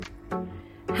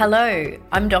Hello,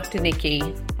 I'm Dr. Nikki,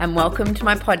 and welcome to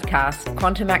my podcast,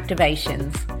 Quantum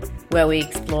Activations, where we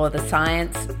explore the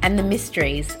science and the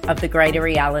mysteries of the greater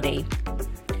reality.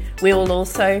 We will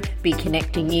also be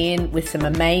connecting in with some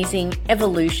amazing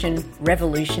evolution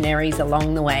revolutionaries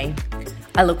along the way.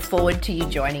 I look forward to you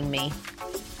joining me.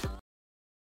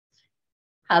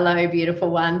 Hello, beautiful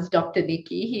ones. Dr.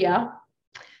 Nikki here.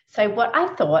 So what I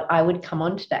thought I would come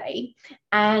on today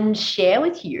and share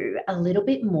with you a little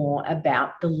bit more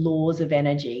about the laws of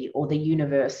energy, or the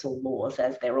universal laws,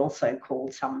 as they're also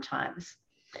called sometimes.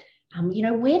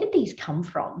 Where did these come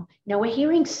from? We're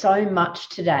hearing so much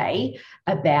today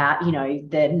about,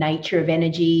 the nature of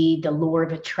energy, the law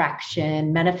of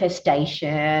attraction,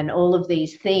 manifestation, all of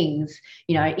these things,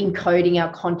 encoding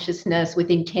our consciousness with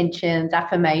intentions,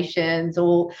 affirmations,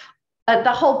 or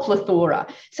the whole plethora.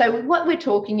 So what we're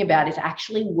talking about is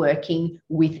actually working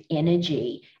with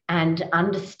energy and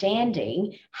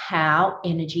understanding how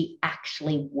energy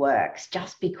actually works,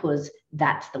 just because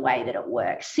that's the way that it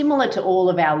works. Similar to all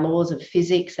of our laws of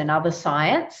physics and other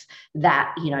science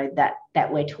that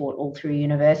we're taught all through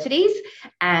universities,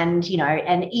 and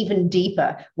even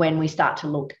deeper when we start to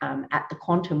look at the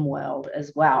quantum world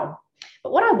as well.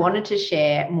 But what I wanted to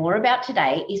share more about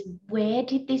today is, where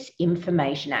did this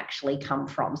information actually come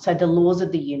from? So the laws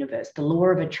of the universe, the law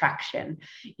of attraction,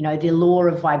 the law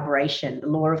of vibration, the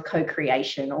law of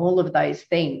co-creation, all of those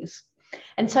things.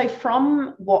 And so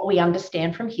from what we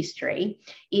understand from history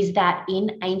is that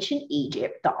in ancient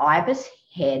Egypt, the ibis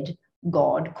head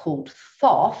god called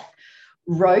Thoth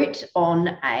wrote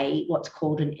on what's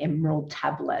called an emerald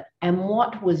tablet. And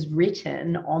what was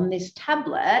written on this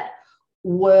tablet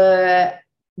were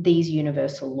these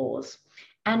universal laws.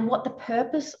 And what the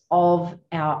purpose of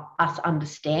us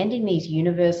understanding these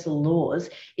universal laws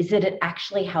is that it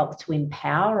actually helps to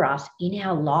empower us in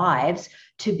our lives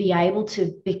to be able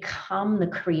to become the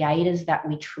creators that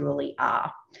we truly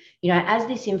are. As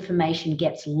this information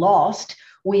gets lost,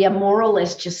 we are more or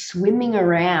less just swimming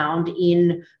around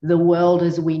in the world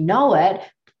as we know it,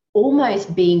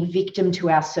 almost being victim to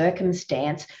our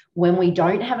circumstance, when we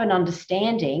don't have an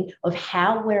understanding of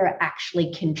how we're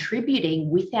actually contributing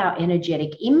with our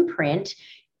energetic imprint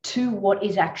to what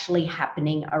is actually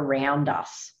happening around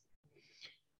us.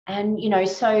 And,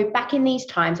 so back in these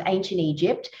times, ancient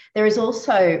Egypt, there is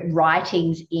also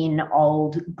writings in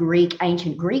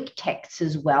ancient Greek texts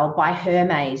as well by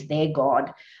Hermes, their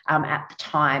god, at the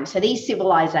time. So these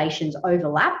civilizations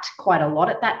overlapped quite a lot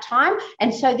at that time.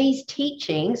 And so these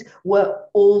teachings were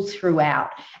all throughout.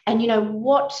 And,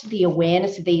 what the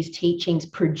awareness of these teachings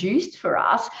produced for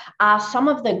us are some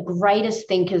of the greatest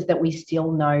thinkers that we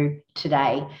still know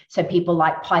today. So people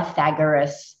like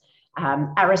Pythagoras,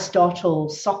 Aristotle,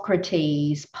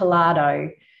 Socrates, Plato,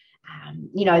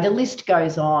 the list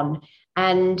goes on.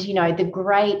 And, the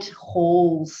great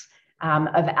halls of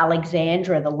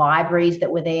Alexandria, the libraries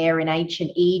that were there in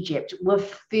ancient Egypt, were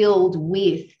filled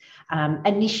with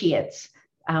initiates.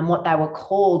 What they were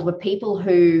called were people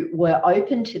who were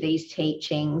open to these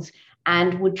teachings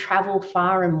and would travel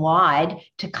far and wide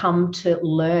to come to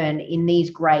learn in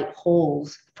these great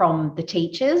halls from the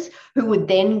teachers, who would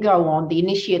then go on, the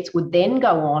initiates would then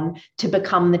go on to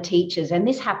become the teachers. And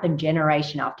this happened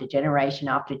generation after generation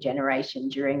after generation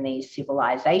during these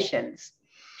civilizations.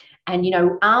 And,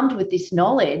 armed with this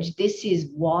knowledge, this is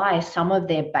why some of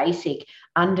their basic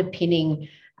underpinning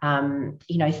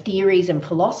theories and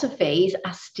philosophies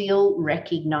are still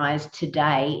recognized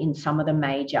today in some of the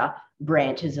major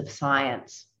branches of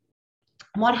science.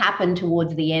 What happened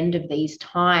towards the end of these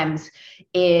times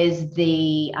is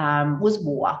was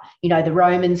war. The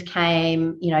Romans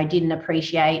came, didn't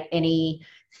appreciate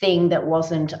anything that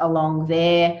wasn't along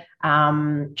their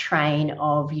train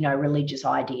of, religious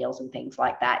ideals and things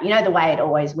like that. The way it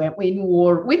always went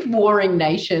with warring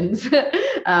nations, since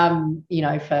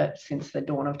the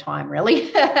dawn of time,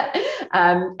 really.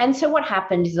 And so what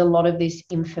happened is a lot of this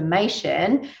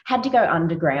information had to go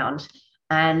underground.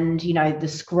 And, the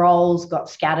scrolls got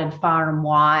scattered far and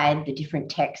wide, the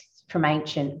different texts from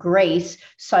ancient Greece,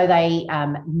 so they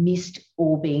missed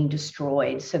all being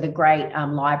destroyed. So the great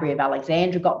Library of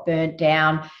Alexandria got burnt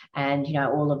down, and,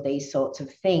 all of these sorts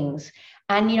of things.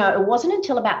 And, it wasn't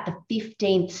until about the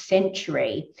 15th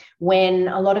century when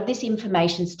a lot of this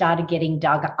information started getting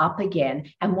dug up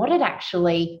again. And what it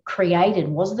actually created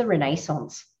was the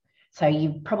Renaissance. So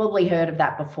you've probably heard of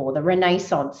that before, the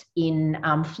Renaissance in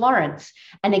Florence.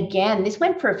 And again, this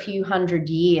went for a few hundred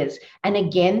years. And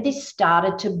again, this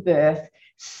started to birth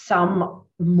some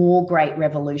more great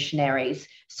revolutionaries.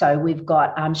 So we've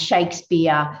got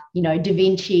Shakespeare, Da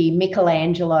Vinci,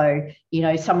 Michelangelo,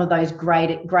 some of those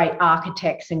great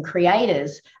architects and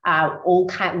creators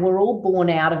were all born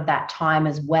out of that time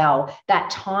as well. That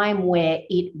time where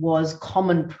it was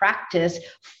common practice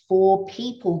for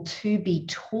people to be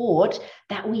taught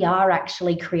that we are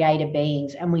actually creator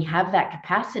beings and we have that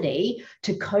capacity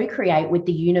to co-create with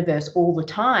the universe all the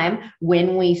time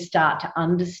when we start to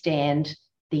understand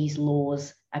these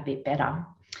laws a bit better.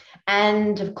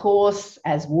 And of course,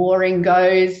 as warring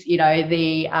goes,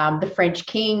 the French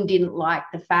king didn't like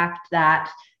the fact that,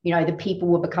 the people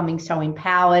were becoming so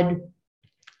empowered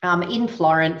in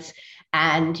Florence.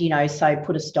 And, so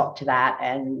put a stop to that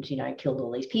and, killed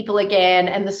all these people again.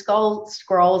 And the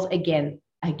scrolls again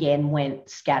went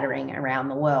scattering around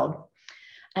the world.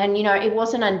 And, it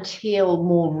wasn't until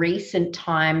more recent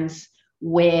times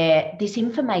where this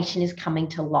information is coming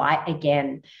to light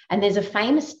again. And there's a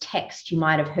famous text you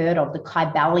might have heard of, the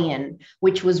Kybalion,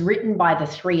 which was written by the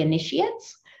three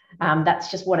initiates. That's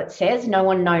just what it says. No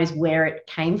one knows where it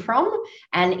came from.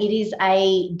 And it is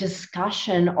a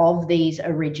discussion of these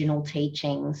original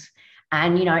teachings.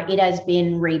 And, it has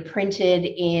been reprinted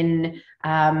in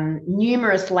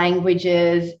numerous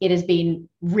languages. It has been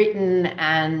written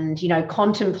and,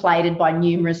 contemplated by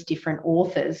numerous different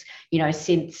authors,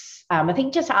 since I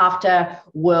think just after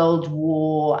World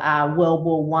War I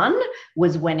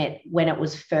was when it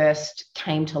was first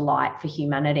came to light for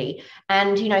humanity.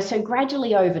 And, so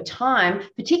gradually over time,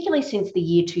 particularly since the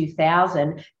year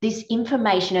 2000, this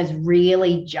information has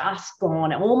really just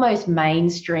gone almost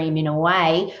mainstream in a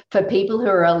way for people who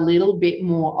are a little bit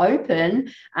more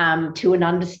open to an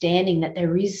understanding that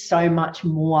there is so much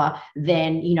more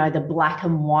than, the black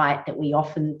and white that we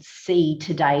often see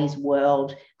today's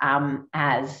world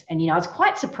as. And, it's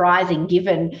quite surprising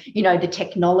given, the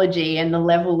technology and the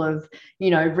level of,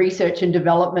 research and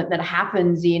development that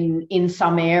happens in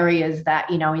some areas that,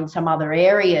 in some other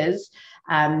areas,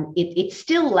 it's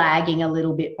still lagging a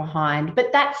little bit behind.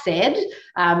 But that said,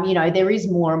 there is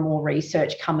more and more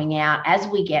research coming out as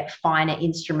we get finer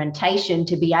instrumentation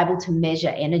to be able to measure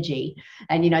energy.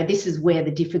 And, this is where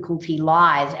the difficulty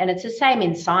lies. And it's the same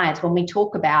in science when we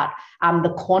talk about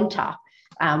the quanta,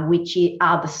 which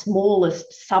are the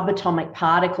smallest subatomic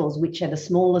particles, which are the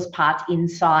smallest parts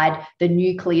inside the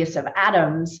nucleus of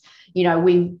atoms.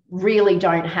 We really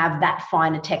don't have that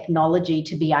finer technology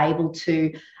to be able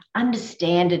to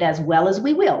understand it as well as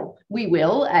we will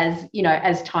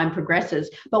as time progresses.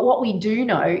 But what we do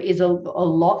know is a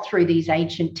lot through these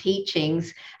ancient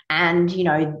teachings. And,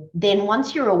 then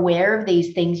once you're aware of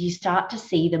these things, you start to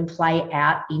see them play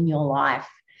out in your life.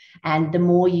 And the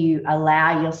more you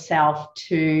allow yourself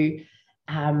to,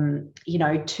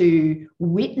 to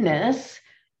witness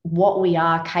what we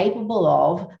are capable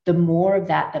of, the more of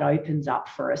that opens up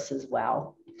for us as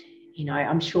well.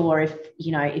 I'm sure if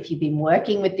you've been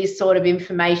working with this sort of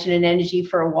information and energy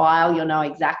for a while, you'll know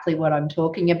exactly what I'm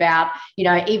talking about.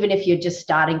 Even if you're just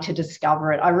starting to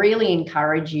discover it, I really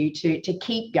encourage you to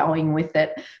keep going with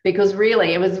it, because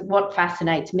really what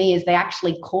fascinates me is they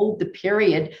actually called the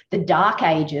period the Dark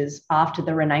Ages after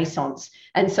the Renaissance.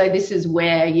 And so this is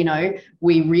where,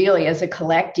 we really as a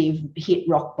collective hit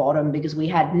rock bottom, because we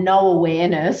had no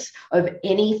awareness of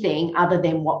anything other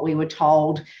than what we were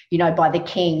told, by the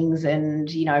kings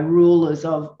and, rulers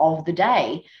of the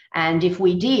day. And if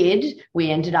we did,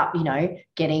 we ended up,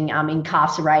 getting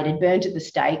incarcerated, burnt at the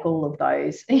stake, all of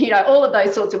those, all of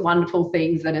those sorts of wonderful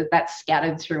things that's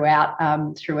scattered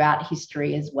throughout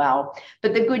history as well.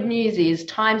 But the good news is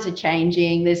times are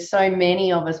changing. There's so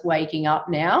many of us waking up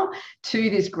now to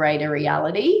this greater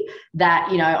reality that,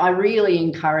 I really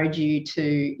encourage you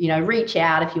to, reach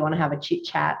out if you want to have a chit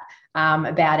chat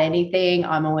about anything.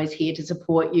 I'm always here to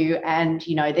support you. And,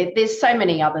 there's so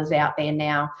many others out there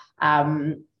now,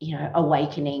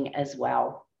 awakening as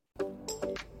well.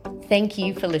 Thank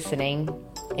you for listening.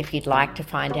 If you'd like to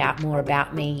find out more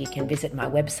about me, you can visit my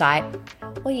website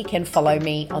or you can follow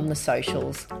me on the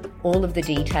socials. All of the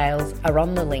details are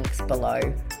on the links below.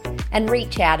 And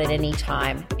reach out at any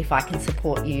time if I can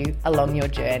support you along your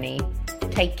journey.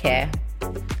 Take care.